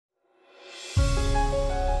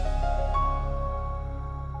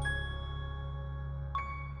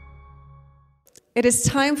It is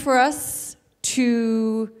time for us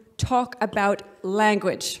to talk about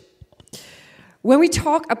language. When we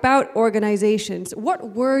talk about organizations, what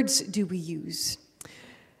words do we use?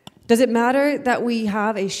 Does it matter that we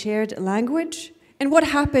have a shared language? And what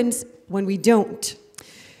happens when we don't?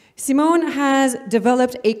 Simone has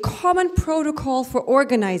developed a common protocol for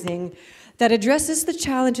organizing that addresses the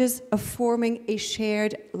challenges of forming a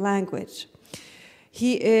shared language.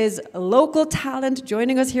 He is a local talent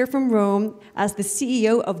joining us here from Rome as the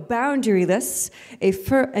CEO of Boundaryless,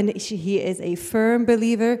 and he is a firm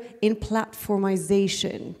believer in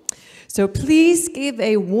platformization. So please give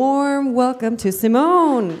a warm welcome to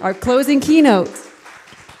Simone, our closing keynote.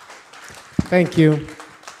 Thank you.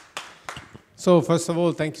 So first of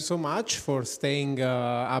all, thank you so much for staying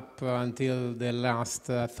up until the last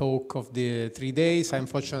talk of the 3 days.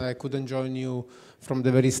 Unfortunately, I couldn't join you from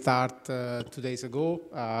the very start 2 days ago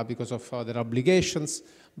because of other obligations.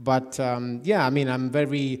 But yeah, I mean, I'm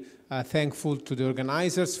very thankful to the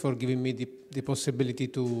organizers for giving me the possibility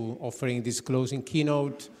to offering this closing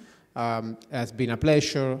keynote. It has been a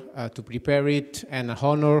pleasure to prepare it and an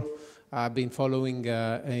honor. I've been following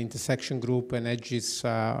Intersection Group and EDGY's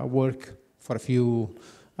work for a few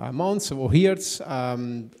months or years,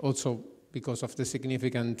 also because of the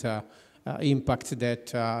significant impact that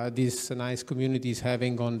this nice community is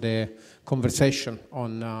having on the conversation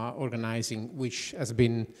on organizing, which has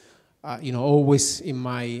been, always in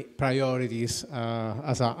my priorities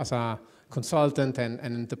as a consultant and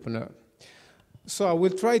an entrepreneur. So I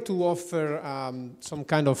will try to offer some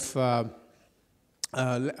kind of,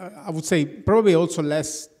 I would say, probably also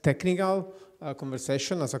less technical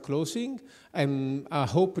conversation as a closing, and I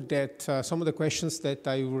hope that some of the questions that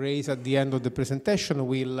I raise at the end of the presentation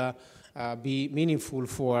will be meaningful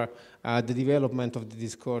for the development of the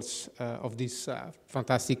discourse of this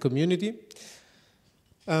fantastic community.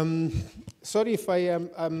 Sorry if I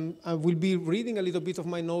will be reading a little bit of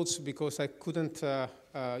my notes because I couldn't,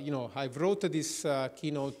 I wrote this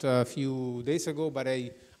keynote a few days ago, but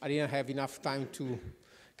I didn't have enough time to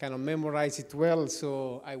kind of memorize it well,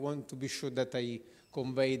 so I want to be sure that I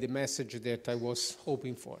convey the message that I was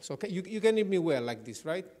hoping for. So okay, you can hear me well like this,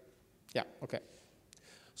 right? Yeah, okay.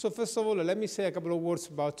 So first of all, let me say a couple of words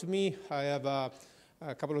about me. I have a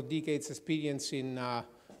couple of decades experience in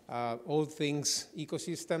all things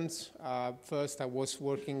ecosystems. First, I was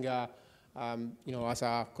working, as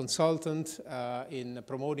a consultant in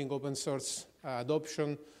promoting open source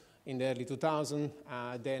adoption in the early 2000s.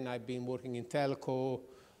 Then I've been working in telco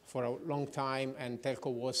for a long time, and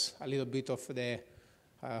telco was a little bit of the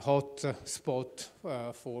hot spot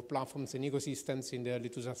for platforms and ecosystems in the early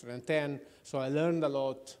 2010. So I learned a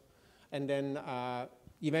lot, and then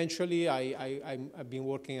eventually I've been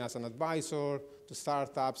working as an advisor to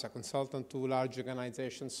startups, a consultant to large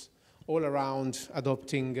organizations, all around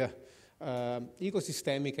adopting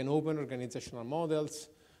ecosystemic and open organizational models.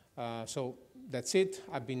 So that's it.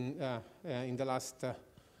 I've been, in the last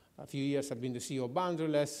a few years, I've been the CEO of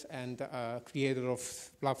Boundaryless and creator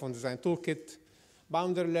of Platform Design Toolkit.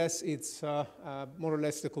 Boundaryless, it's more or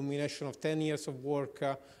less the combination of 10 years of work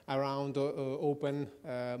around open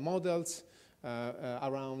models,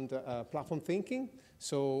 around platform thinking.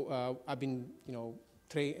 So I've been,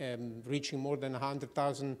 reaching more than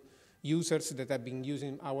 100,000 users that have been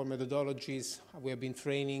using our methodologies. We have been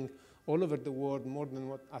training all over the world, more than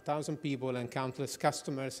 1,000 people, and countless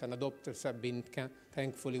customers and adopters have been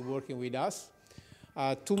thankfully working with us.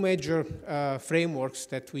 Two major frameworks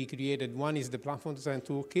that we created. One is the Platform Design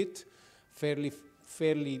Toolkit,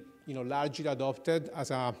 fairly largely adopted as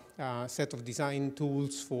a set of design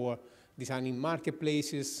tools for designing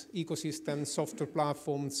marketplaces, ecosystems, software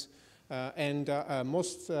platforms, and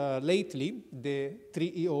most lately, the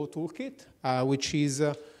 3EO Toolkit, which is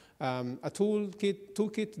a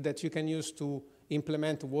toolkit that you can use to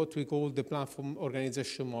implement what we call the platform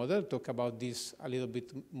organization model. I'll talk about this a little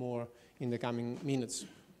bit more in the coming minutes.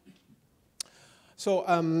 So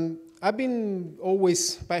I've been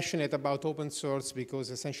always passionate about open source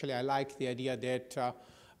because essentially I like the idea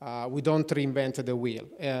that we don't reinvent the wheel.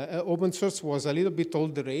 Open source was a little bit all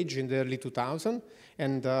the rage in the early 2000s,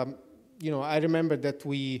 and I remember that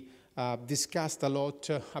we discussed a lot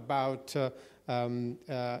about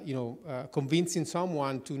convincing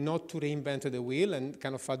someone to not to reinvent the wheel and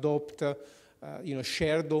kind of adopt,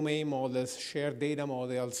 shared domain models, shared data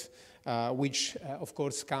models, which of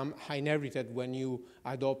course come inherited when you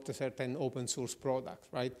adopt a certain open source product,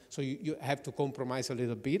 right? So you have to compromise a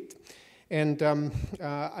little bit. And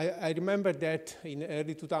I remember that in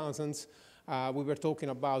early 2000s, we were talking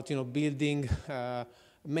about, building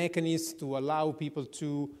mechanisms to allow people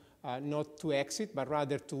to not to exit, but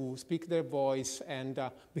rather to speak their voice and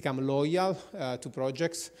become loyal to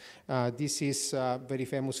projects. This is a very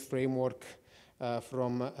famous framework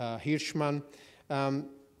from Hirschman.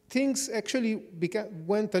 Things actually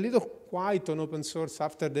went a little quiet on open source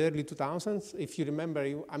after the early 2000s. If you remember,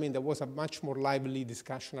 I mean, there was a much more lively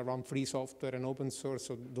discussion around free software and open source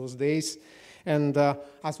of those days. And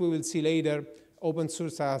as we will see later, open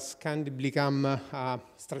source has kind of become a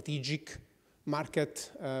strategic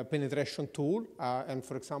market penetration tool. And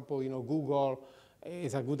for example, Google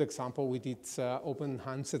is a good example with its Open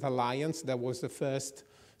Handset Alliance. That was the first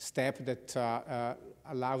step that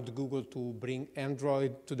allowed Google to bring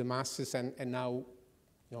Android to the masses and now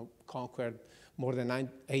conquered more than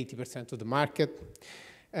 80% of the market.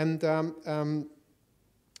 And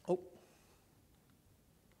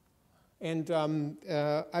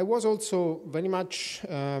I was also very much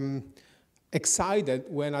excited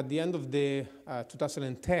when at the end of the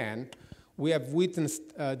 2010, we have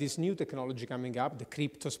witnessed this new technology coming up, the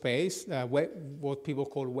crypto space, what people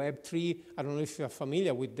call Web3. I don't know if you're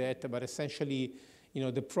familiar with that, but essentially,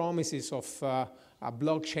 the promises of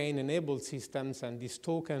blockchain-enabled systems and these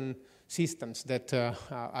token systems that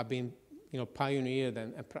have been, pioneered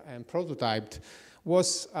and prototyped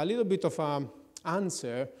was a little bit of an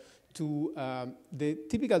answer to the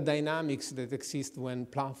typical dynamics that exist when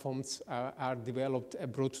platforms are developed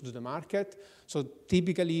and brought to the market. So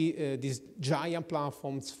typically, these giant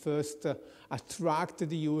platforms first attract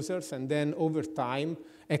the users and then over time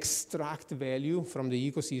extract value from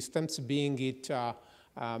the ecosystems, being it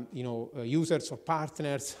users or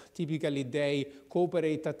partners. Typically, they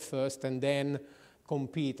cooperate at first and then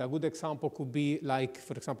compete. A good example could be like,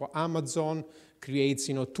 for example, Amazon creates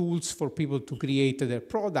tools for people to create their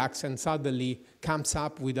products and suddenly comes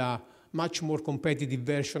up with a much more competitive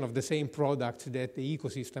version of the same product that the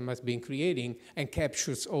ecosystem has been creating and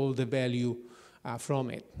captures all the value from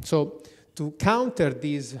it. So to counter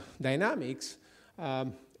these dynamics,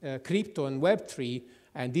 crypto and Web3,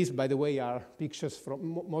 and these, by the way, are pictures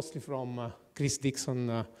mostly from Chris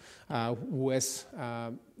Dixon, who has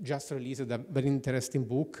just released a very interesting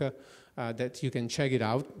book that you can check it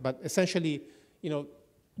out. But essentially,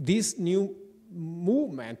 this new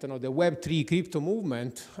movement, the Web3 crypto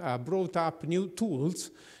movement, brought up new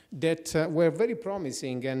tools that were very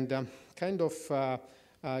promising and kind of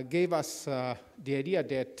gave us the idea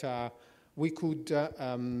that we could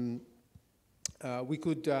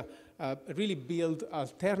really build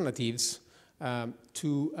alternatives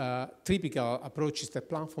to typical approaches that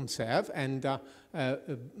platforms have, and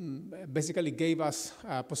basically gave us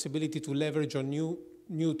a possibility to leverage on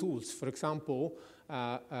new tools. For example,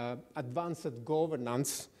 advanced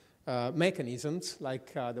governance mechanisms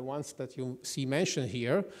like the ones that you see mentioned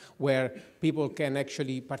here, where people can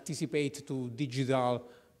actually participate to digital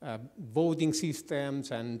voting systems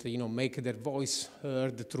and make their voice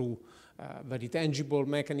heard through very tangible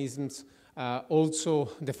mechanisms.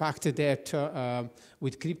 Also, the fact that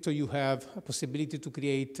with crypto you have a possibility to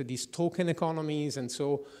create these token economies, and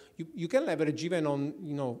so you can leverage even on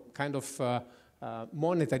kind of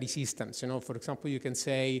monetary systems. For example, you can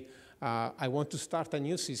say, I want to start a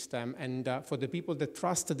new system, and for the people that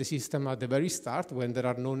trust the system at the very start, when there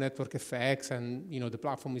are no network effects and the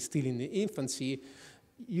platform is still in the infancy,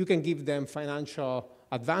 you can give them financial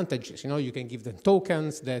advantages. You can give them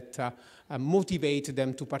tokens that motivate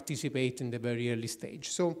them to participate in the very early stage.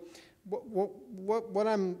 So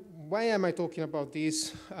why am I talking about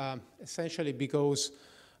this? Essentially because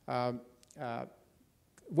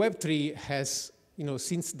Web3 has,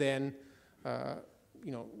 since then,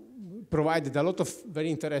 provided a lot of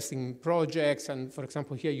very interesting projects. And for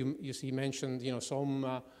example, here you see mentioned,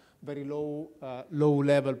 some very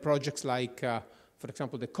low-level projects like, for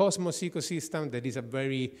example, the Cosmos ecosystem, that is a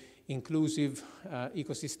very inclusive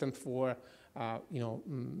ecosystem for,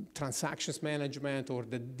 transactions management, or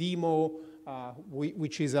the Demo,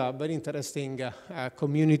 which is a very interesting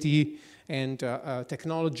community and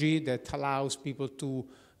technology that allows people to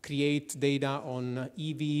create data on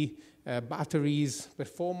EV batteries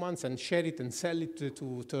performance and share it and sell it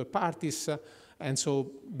to third parties. And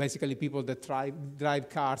so basically people that drive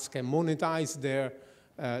cars can monetize their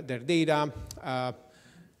data.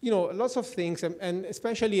 Lots of things. And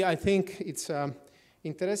especially I think it's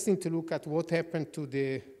interesting to look at what happened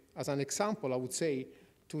to as an example, I would say,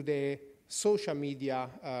 to the social media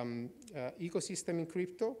ecosystem in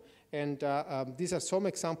crypto. And these are some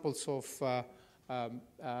examples of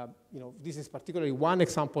this is particularly one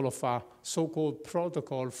example of a so-called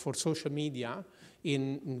protocol for social media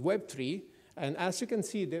in Web3. And as you can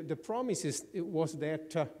see, the promise was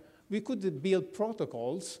that we could build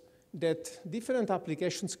protocols that different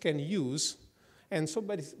applications can use. And so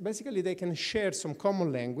basically, they can share some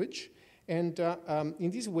common language. And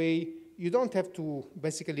in this way, you don't have to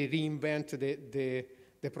basically reinvent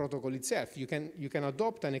the protocol itself. You can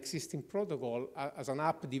adopt an existing protocol as an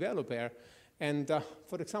app developer. And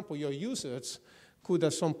for example, your users could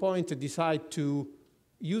at some point decide to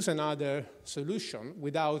use another solution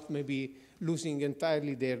without maybe losing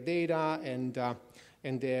entirely their data and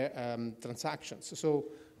their transactions. So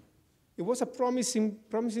it was a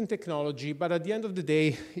promising technology, but at the end of the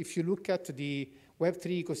day, if you look at the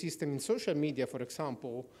Web3 ecosystem in social media, for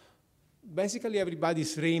example, basically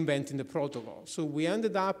everybody's reinventing the protocol. So we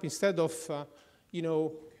ended up, instead of,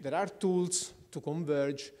 there are tools to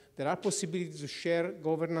converge, there are possibilities to share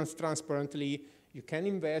governance transparently, you can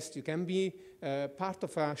invest, you can be part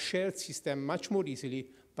of a shared system much more easily,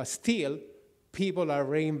 but still, people are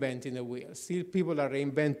reinventing the wheel. Still, people are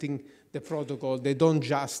reinventing the protocol. They don't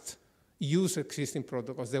just use existing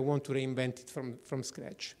protocols. They want to reinvent it from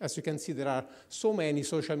scratch. As you can see, there are so many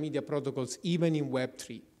social media protocols, even in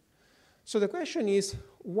Web3. So the question is,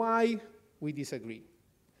 why we disagree?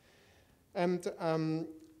 And a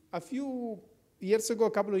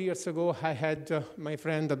couple of years ago, I had my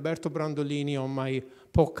friend Alberto Brandolini on my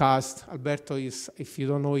podcast. Alberto is, if you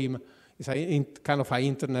don't know him, is kind of an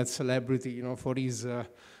internet celebrity, for his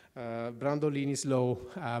Brandolini's law,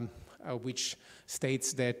 which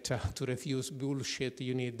states that to refuse bullshit,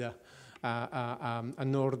 you need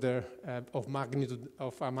an order of magnitude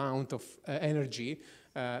of amount of energy.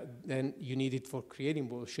 Then you need it for creating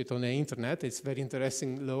bullshit on the internet. It's a very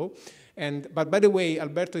interesting law. But by the way,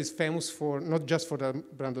 Alberto is famous for not just for the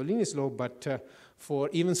Brandolini's law, but for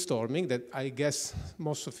event storming that I guess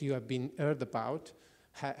most of you have heard about.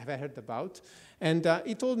 And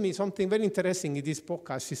he told me something very interesting in this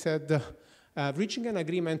podcast. He said, reaching an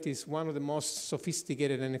agreement is one of the most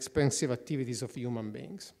sophisticated and expensive activities of human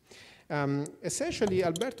beings. Essentially,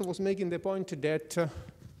 Alberto was making the point that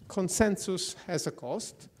consensus has a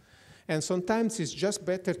cost, and sometimes it's just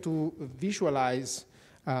better to visualize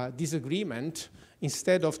disagreement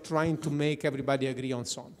instead of trying to make everybody agree on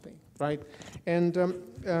something, right? And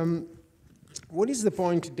what is the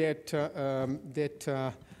point that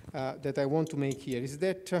I want to make here is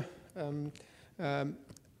that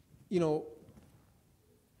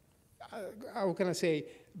how can I say?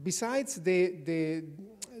 Besides the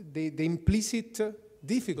implicit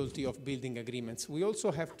difficulty of building agreements, we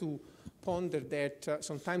also have to ponder that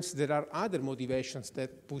sometimes there are other motivations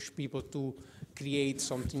that push people to create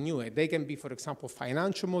something new. They can be, for example,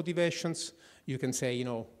 financial motivations. You can say,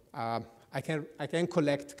 I can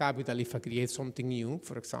collect capital if I create something new,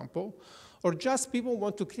 for example. Or just people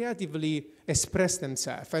want to creatively express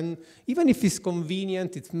themselves. And even if it's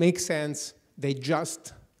convenient, it makes sense, they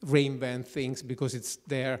just reinvent things because it's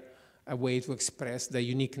their way to express their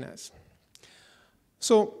uniqueness.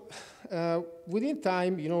 So within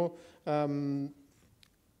time,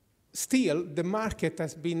 still the market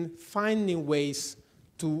has been finding ways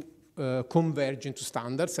to converge into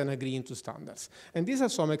standards and agree into standards. And these are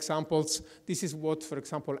some examples. This is what, for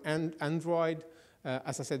example, Android,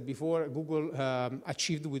 as I said before, Google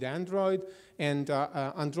achieved with Android. And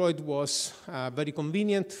Android was very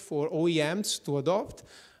convenient for OEMs to adopt.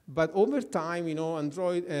 But over time,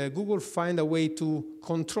 Google find a way to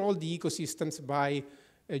control the ecosystems by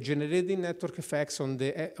generating network effects on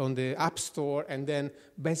the App Store and then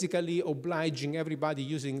basically obliging everybody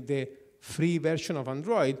using the free version of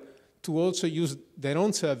Android to also use their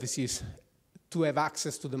own services to have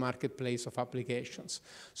access to the marketplace of applications.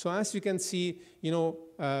 So as you can see,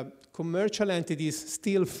 commercial entities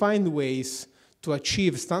still find ways to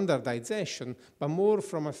achieve standardization, but more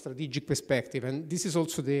from a strategic perspective. And this is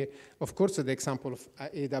also, of course, the example of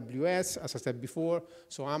AWS, as I said before.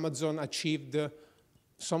 So Amazon achieved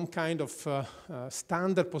some kind of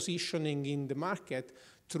standard positioning in the market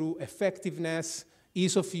through effectiveness,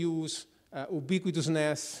 ease of use,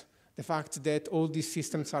 ubiquitousness, the fact that all these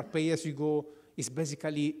systems are pay-as-you-go is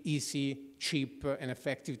basically easy, cheap, and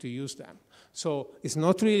effective to use them. So it's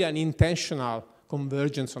not really an intentional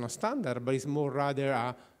convergence on a standard, but it's more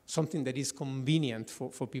rather something that is convenient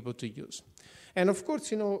for people to use. And of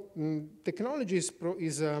course, technology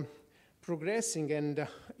is progressing, and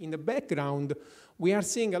in the background, we are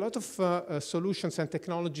seeing a lot of solutions and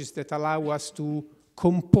technologies that allow us to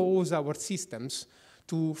compose our systems,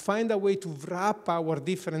 to find a way to wrap our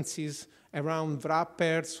differences around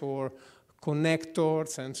wrappers or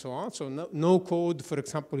connectors and so on. So no code, for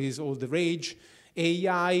example, is all the rage.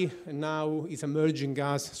 AI now is emerging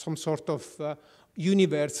as some sort of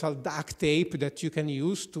universal duct tape that you can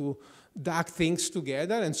use to duct things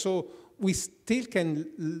together. And so we still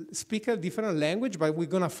can speak a different language, but we're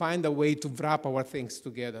going to find a way to wrap our things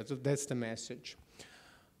together. So that's the message.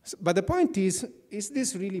 So, but the point is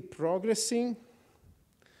this really progressing?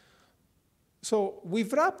 So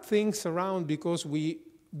we've wrapped things around because we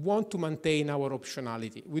want to maintain our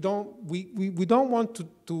optionality. We don't want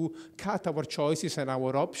to cut our choices and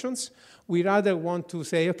our options. We rather want to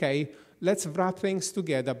say, okay, let's wrap things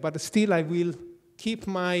together, but still I will keep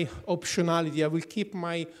my optionality, I will keep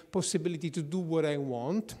my possibility to do what I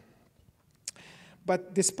want.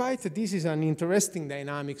 But despite this is an interesting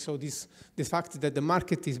dynamic, so the fact that the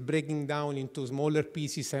market is breaking down into smaller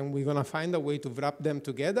pieces and we're gonna find a way to wrap them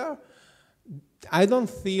together, I don't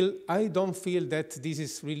feel that this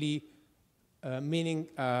is really meaning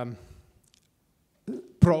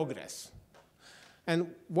progress.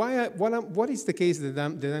 And what is the case that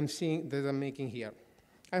I'm making here?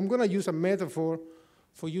 I'm going to use a metaphor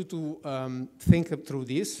for you to think through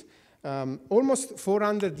this. Almost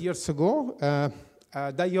 400 years ago,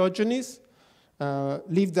 Diogenes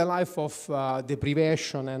lived a life of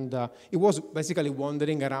deprivation, and he was basically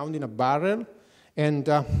wandering around in a barrel. And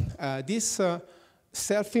this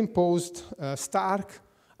self-imposed stark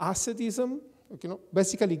asceticism,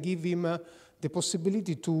 basically give him the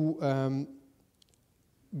possibility to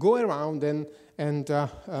go around and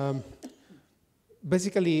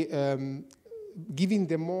basically giving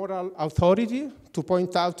the moral authority to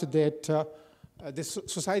point out that the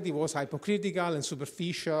society was hypocritical and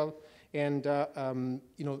superficial, and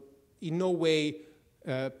in no way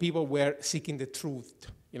people were seeking the truth.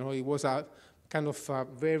 It was a kind of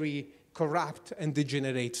very corrupt and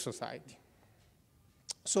degenerate society.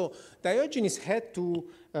 So Diogenes had to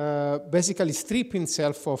basically strip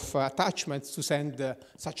himself of attachments to send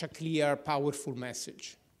such a clear, powerful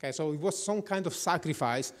message. Okay, so it was some kind of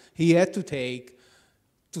sacrifice he had to take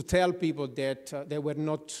to tell people that they were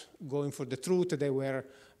not going for the truth, they were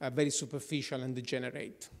very superficial and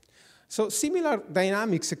degenerate. So similar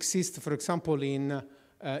dynamics exist, for example, in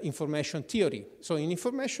information theory. So in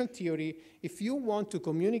information theory, if you want to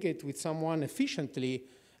communicate with someone efficiently,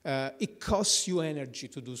 it costs you energy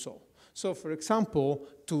to do so. So for example,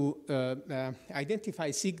 to identify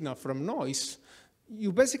signal from noise,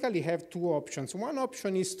 you basically have two options. One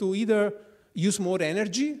option is to either use more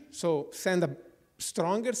energy, so send a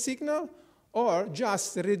stronger signal, or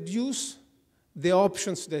just reduce the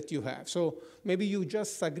options that you have. So maybe you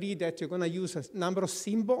just agree that you're going to use a number of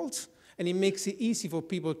symbols, and it makes it easy for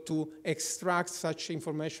people to extract such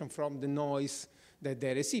information from the noise that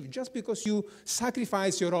they receive. Just because you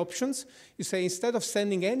sacrifice your options, you say, instead of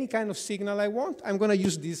sending any kind of signal I want, I'm going to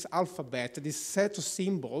use this alphabet, this set of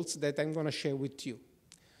symbols that I'm going to share with you.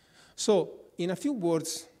 So in a few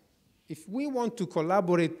words, if we want to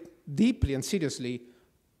collaborate deeply and seriously,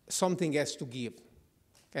 something has to give.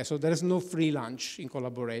 Okay, so there is no free lunch in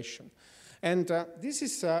collaboration. And this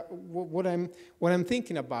is what I'm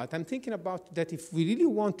thinking about. I'm thinking about that if we really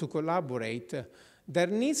want to collaborate, there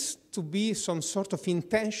needs to be some sort of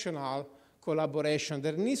intentional collaboration.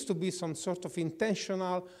 There needs to be some sort of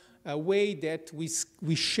intentional way that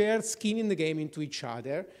we share skin in the game into each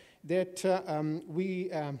other, that we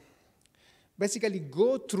basically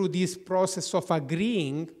go through this process of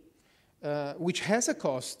agreeing, which has a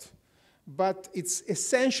cost, but it's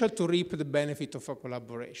essential to reap the benefit of a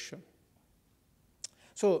collaboration.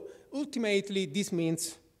 So ultimately, this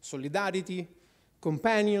means solidarity,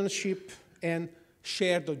 companionship, and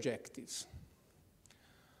shared objectives.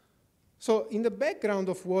 So in the background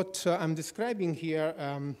of what I'm describing here,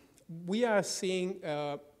 we are seeing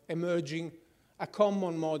emerging a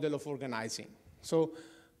common model of organizing. So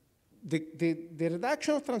the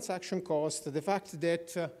reduction of transaction cost, the fact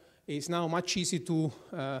that it's now much easier to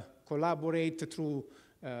collaborate through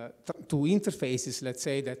to interfaces, let's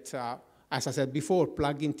say, that, as I said before,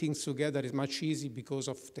 plugging things together is much easier because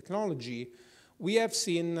of technology. We have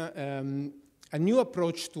seen a new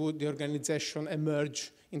approach to the organization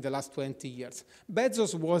emerge in the last 20 years.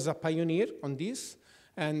 Bezos was a pioneer on this.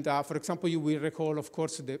 And for example, you will recall, of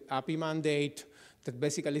course, the API mandate that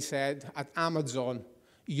basically said at Amazon,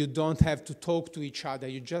 you don't have to talk to each other.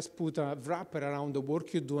 You just put a wrapper around the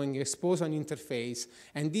work you're doing, expose an interface,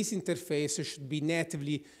 and this interface should be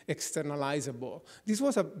natively externalizable. This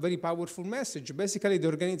was a very powerful message. Basically, the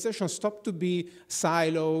organization stopped to be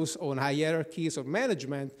silos or hierarchies or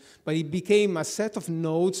management, but it became a set of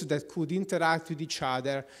nodes that could interact with each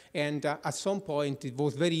other, and at some point, it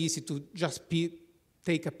was very easy to just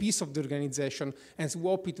take a piece of the organization and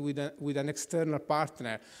swap it with an external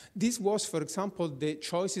partner. This was, for example, the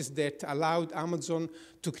choices that allowed Amazon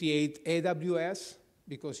to create AWS,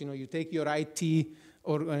 because you take your IT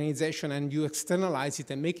organization and you externalize it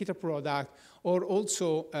and make it a product, or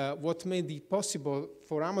also what made it possible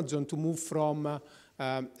for Amazon to move from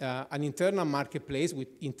an internal marketplace with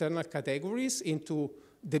internal categories into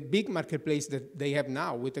the big marketplace that they have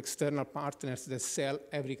now with external partners that sell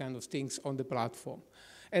every kind of things on the platform.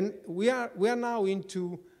 And we are now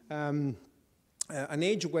into an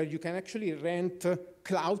age where you can actually rent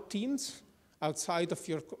cloud teams outside of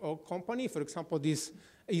your company. For example, this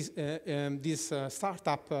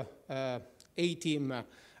startup A-team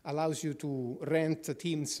allows you to rent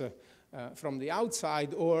teams from the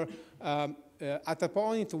outside, or at a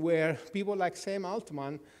point where people like Sam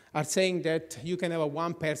Altman are saying that you can have a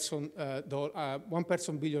 $1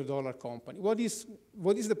 billion company. What is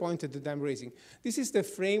the point that I'm raising? This is the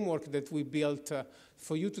framework that we built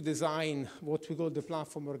for you to design what we call the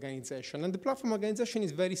platform organization. And the platform organization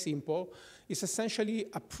is very simple. It's essentially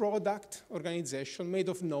a product organization made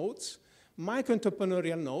of nodes,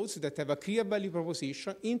 micro-entrepreneurial nodes that have a clear value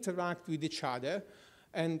proposition, interact with each other,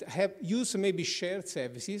 and use maybe shared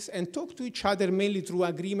services and talk to each other mainly through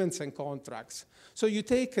agreements and contracts. So you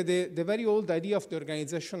take the very old idea of the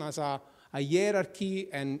organization as a hierarchy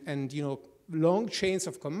and long chains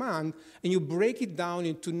of command, and you break it down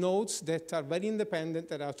into nodes that are very independent,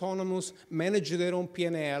 that are autonomous, manage their own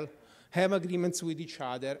P&L, have agreements with each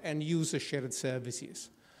other, and use shared services.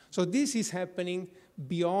 So this is happening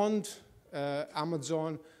beyond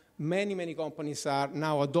Amazon. Many companies are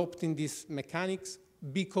now adopting these mechanics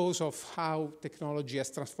because of how technology has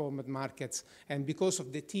transformed markets and because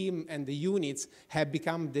of the team and the units have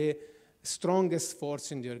become the strongest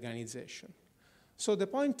force in the organization. So the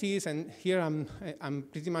point is, and here I'm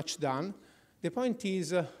pretty much done, the point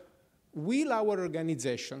is, will our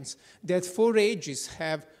organizations that for ages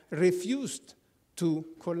have refused to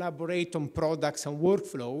collaborate on products and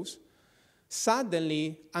workflows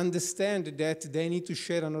suddenly understand that they need to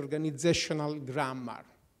share an organizational grammar?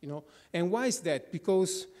 And why is that?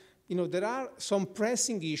 Because there are some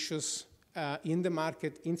pressing issues in the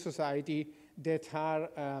market, in society, that are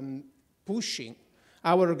pushing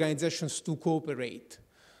our organizations to cooperate.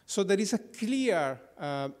 So there is a clear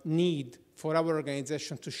need for our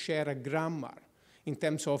organization to share a grammar in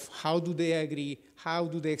terms of how do they agree, how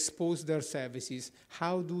do they expose their services,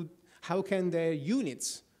 how can their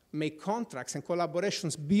units make contracts and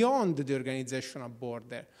collaborations beyond the organizational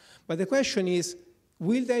border. But the question is,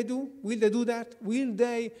 will they do that? Will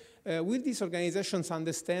these organizations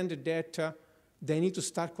understand that they need to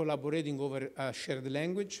start collaborating over a shared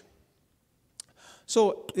language?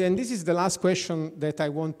 So, and this is the last question that I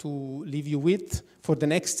want to leave you with for the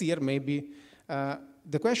next year, maybe.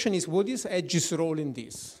 The question is, what is EDGY's role in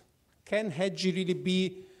this? Can EDGY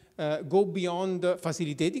really go beyond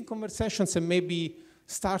facilitating conversations and maybe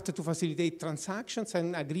start to facilitate transactions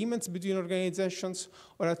and agreements between organizations?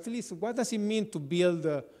 Or at least, what does it mean to build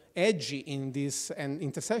EDGY in this, an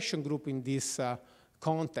intersection group in this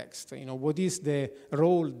context? What is the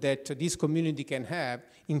role that this community can have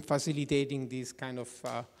in facilitating these kind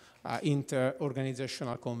of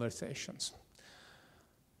inter-organizational conversations?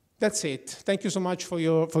 That's it. Thank you so much for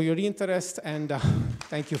your interest, and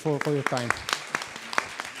thank you for your time.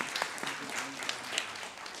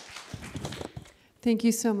 Thank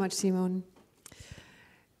you so much, Simone.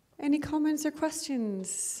 Any comments or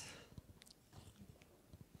questions?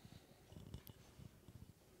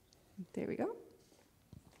 There we go.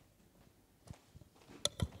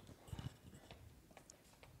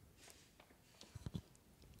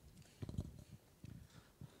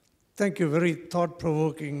 Thank you. Very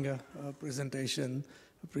thought-provoking presentation.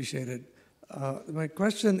 Appreciate it. My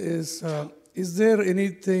question is there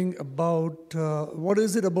anything about, what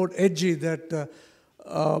is it about EDGY that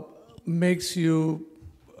makes you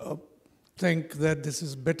think that this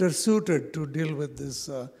is better suited to deal with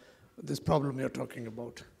this problem you're talking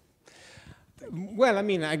about? Well, I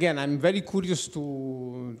mean, again, I'm very curious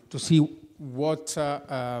to see what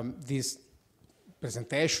this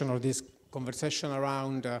presentation or this conversation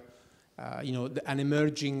around an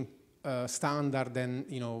emerging standard and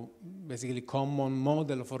basically common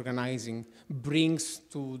model of organizing brings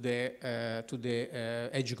to the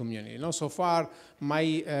EDGY community. So far,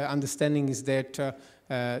 my understanding is that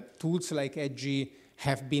tools like EDGY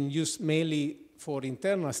have been used mainly for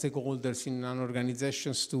internal stakeholders in an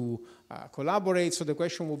organizations to collaborate. So the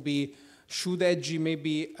question would be, should EDGY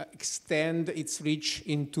maybe extend its reach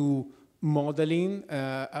into modeling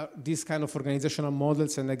these kind of organizational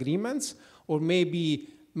models and agreements, or maybe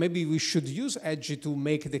we should use EDGY to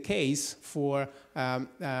make the case for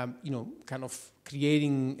kind of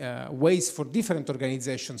creating ways for different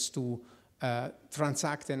organizations to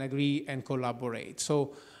transact and agree and collaborate.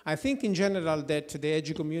 So I think in general that the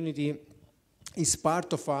EDGY community is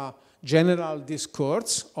part of a general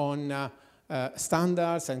discourse on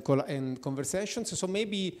standards and conversations. So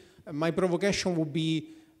maybe my provocation would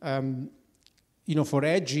be, for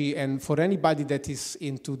EDGY and for anybody that is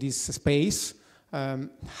into this space,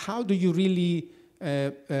 how do you really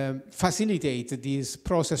facilitate this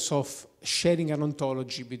process of sharing an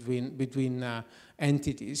ontology between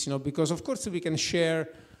entities? Because of course we can share,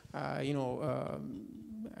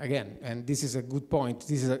 again, and this is a good point,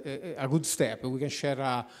 this is a good step. We can share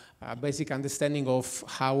a basic understanding of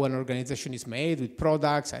how an organization is made with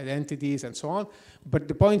products, identities, and so on. But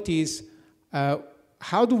the point is,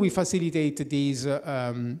 how do we facilitate these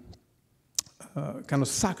kind of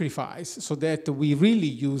sacrifice so that we really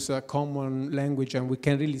use a common language and we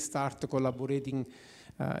can really start collaborating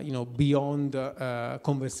beyond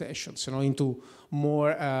conversations, into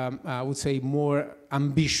more, I would say, more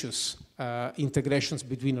ambitious integrations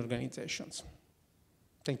between organizations.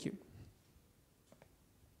 Thank you.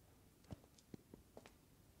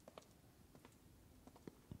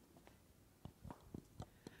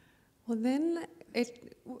 Well, then,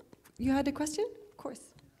 you had a question? Of course.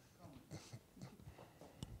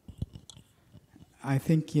 I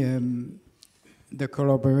think the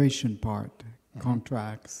collaboration part,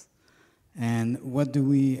 contracts, and what do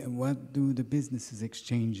the businesses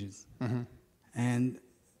exchanges, and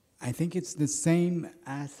I think it's the same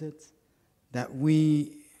assets that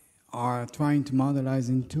we are trying to modelize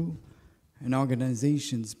into in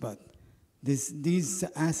organizations, but these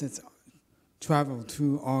assets travel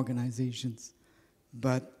through organizations.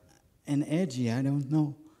 But in EDGY, I don't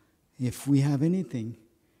know if we have anything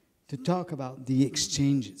to talk about the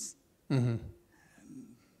exchanges.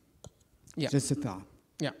 Yeah. Just a thought.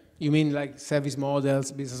 Yeah. You mean like service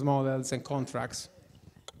models, business models, and contracts?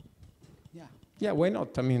 Yeah. Yeah, why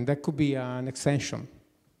not? I mean, that could be an extension.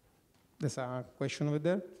 There's a question over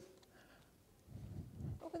there.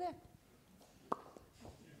 Over there.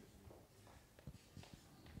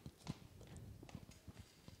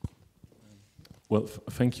 Well,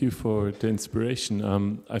 thank you for the inspiration.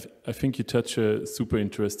 I think you touch a super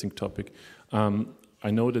interesting topic. I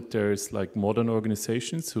know that there's like modern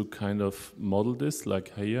organizations who kind of model this,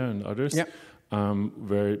 like Heya and others, yeah.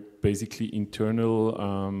 Where basically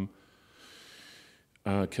internal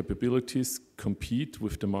capabilities compete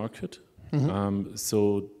with the market.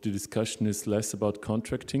 So the discussion is less about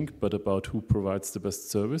contracting, but about who provides the best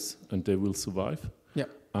service, and they will survive. Yeah.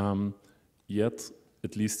 Yet,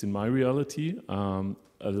 at least in my reality,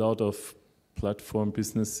 a lot of platform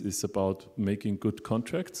business is about making good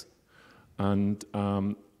contracts. And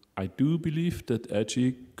I do believe that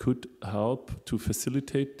EDGY could help to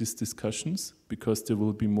facilitate these discussions because they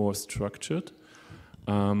will be more structured.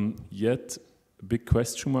 Yet, a big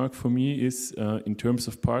question mark for me is in terms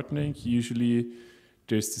of partnering, usually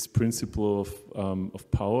there's this principle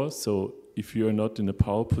of power. So if you're not in a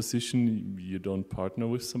power position, you don't partner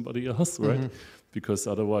with somebody else, right? Because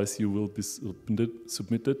otherwise you will be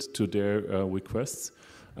submitted to their requests.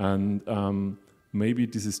 And maybe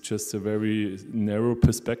this is just a very narrow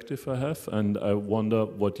perspective I have, and I wonder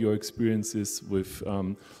what your experience is with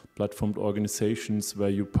platformed organizations where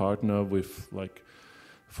you partner with, like,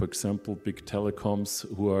 for example, big telecoms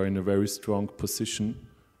who are in a very strong position.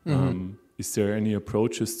 Is there any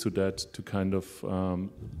approaches to that to kind of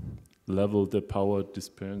level the power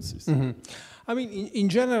discrepancies? I mean, in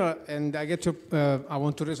general, and I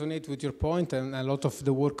want to resonate with your point, and a lot of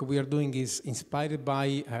the work we are doing is inspired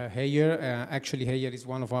by Heyer. Actually, Heyer is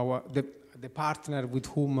one of the partner with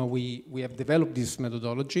whom we have developed this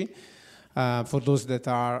methodology. For those that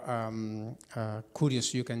are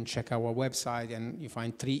curious, you can check our website and you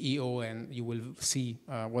find 3EO and you will see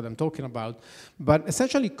what I'm talking about. But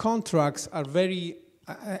essentially, contracts are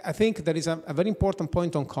I think there is a very important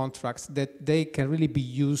point on contracts that they can really be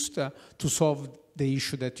used to solve the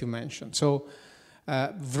issue that you mentioned. So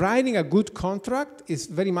writing a good contract is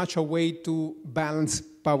very much a way to balance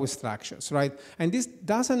power structures, right? And this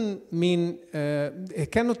doesn't mean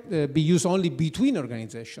it cannot be used only between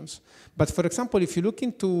organizations. But for example, if you look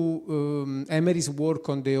into Emery's work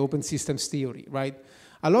on the open systems theory, right?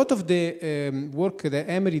 A lot of the work that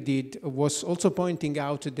Emery did was also pointing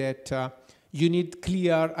out that you need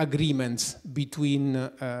clear agreements between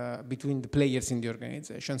the players in the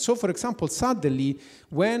organization. So, for example, suddenly,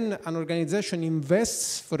 when an organization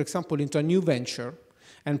invests, for example, into a new venture,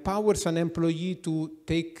 empowers an employee to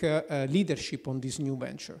take leadership on this new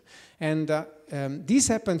venture, and this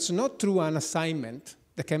happens not through an assignment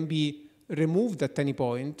that can be removed at any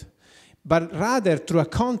point, but rather through a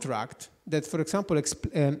contract that, for example,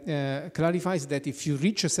 clarifies that if you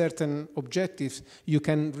reach a certain objectives, you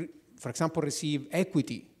can, for example, receive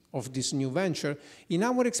equity of this new venture. In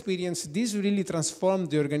our experience, this really transformed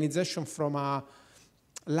the organization from a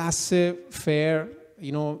laissez-faire,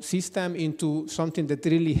 system into something that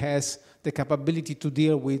really has the capability to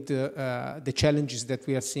deal with the challenges that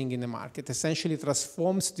we are seeing in the market. Essentially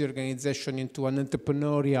transforms the organization into an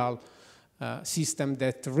entrepreneurial system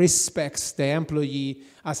that respects the employee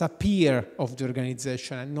as a peer of the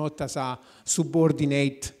organization and not as a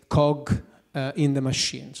subordinate cog in the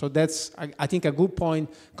machine. So that's, I think, a good point.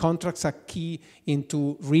 Contracts are key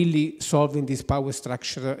into really solving these power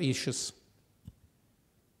structure issues.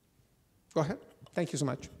 Go ahead. Thank you so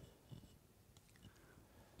much.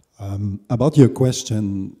 About your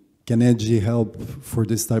question, can EDGY help for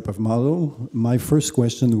this type of model? My first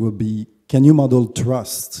question will be, can you model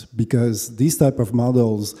trust? Because these type of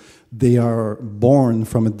models, they are born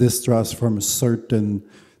from a distrust from a certain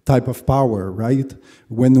type of power, right?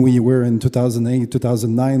 When we were in 2008,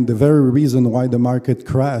 2009, the very reason why the market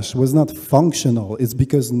crashed was not functional. It's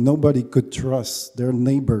because nobody could trust their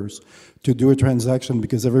neighbors to do a transaction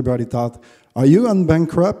because everybody thought, are you on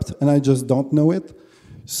bankrupt and I just don't know it?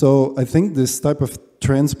 So I think this type of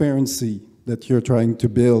transparency that you're trying to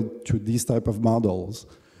build through these type of models,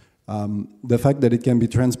 the fact that it can be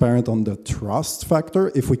transparent on the trust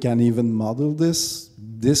factor, if we can even model this,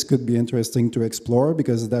 this could be interesting to explore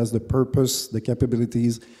because it has the purpose, the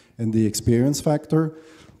capabilities, and the experience factor.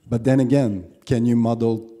 But then again, can you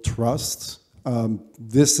model trust?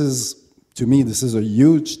 This is, to me, this is a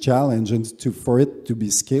huge challenge, and for it to be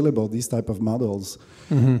scalable, these type of models,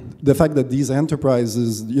 the fact that these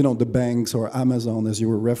enterprises, the banks or Amazon, as you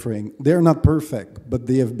were referring, they're not perfect, but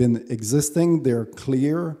they have been existing, they're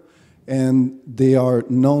clear, and they are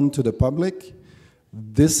known to the public.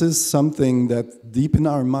 This is something that deep in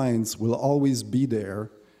our minds will always be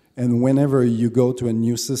there. And whenever you go to a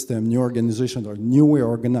new system, new organization, or new way of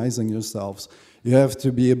organizing yourselves, you have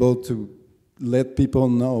to be able to let people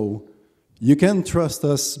know you can trust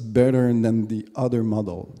us better than the other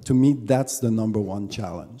model. To me, that's the #1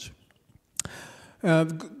 challenge.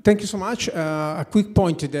 Thank you so much. A quick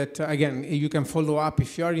point that, again, you can follow up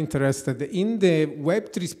if you are interested. In the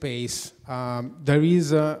Web3 space, there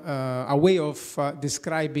is a way of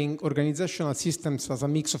describing organizational systems as a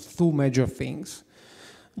mix of two major things.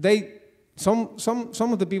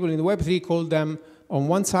 Some of the people in the Web3 call them, on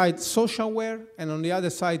one side, socialware, and on the other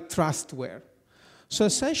side, trustware. So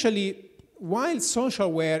essentially, while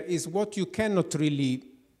socialware is what you cannot really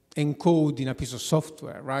encode in a piece of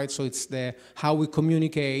software, right? So it's how we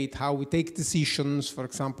communicate, how we take decisions, for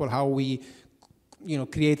example, how we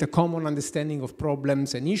create a common understanding of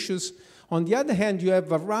problems and issues. On the other hand, you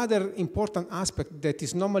have a rather important aspect that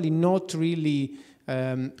is normally not really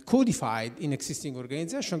codified in existing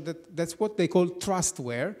organizations. That's what they call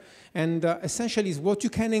trustware, and essentially is what you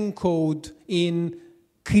can encode in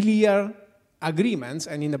clear agreements.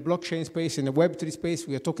 And in the blockchain space, in the Web3 space,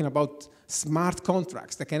 we are talking about smart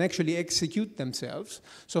contracts that can actually execute themselves.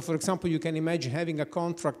 So for example, you can imagine having a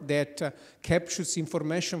contract that captures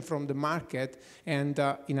information from the market and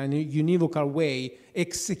in a univocal way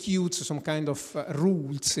executes some kind of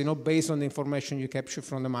rules, based on the information you capture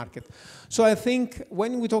from the market. So I think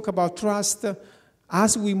when we talk about trust,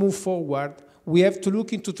 as we move forward, we have to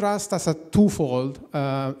look into trust as a twofold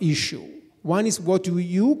issue. One is what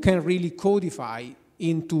you can really codify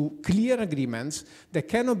into clear agreements that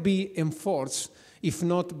cannot be enforced if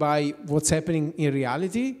not by what's happening in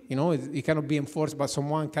reality. It cannot be enforced by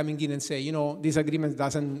someone coming in and say, this agreement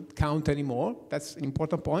doesn't count anymore. That's an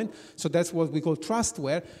important point. So that's what we call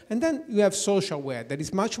trustware. And then you have socialware that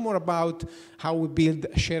is much more about how we build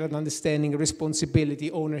shared understanding, responsibility,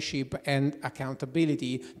 ownership, and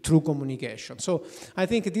accountability through communication. So I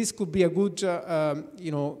think this could be a good,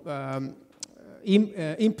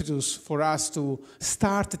 impetus for us to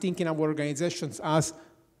start thinking our organizations as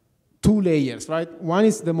two layers, right? One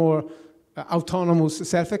is the more autonomous,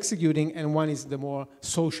 self-executing, and one is the more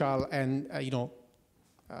social and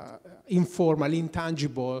informal,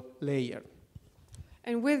 intangible layer.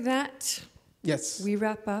 And with that, yes, we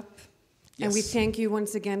wrap up. Yes. And we thank you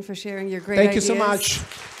once again for sharing your great ideas. ideas. Thank you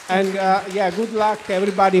so much. And good luck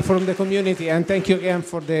everybody from the community. And thank you again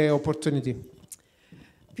for the opportunity.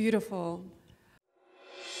 Beautiful.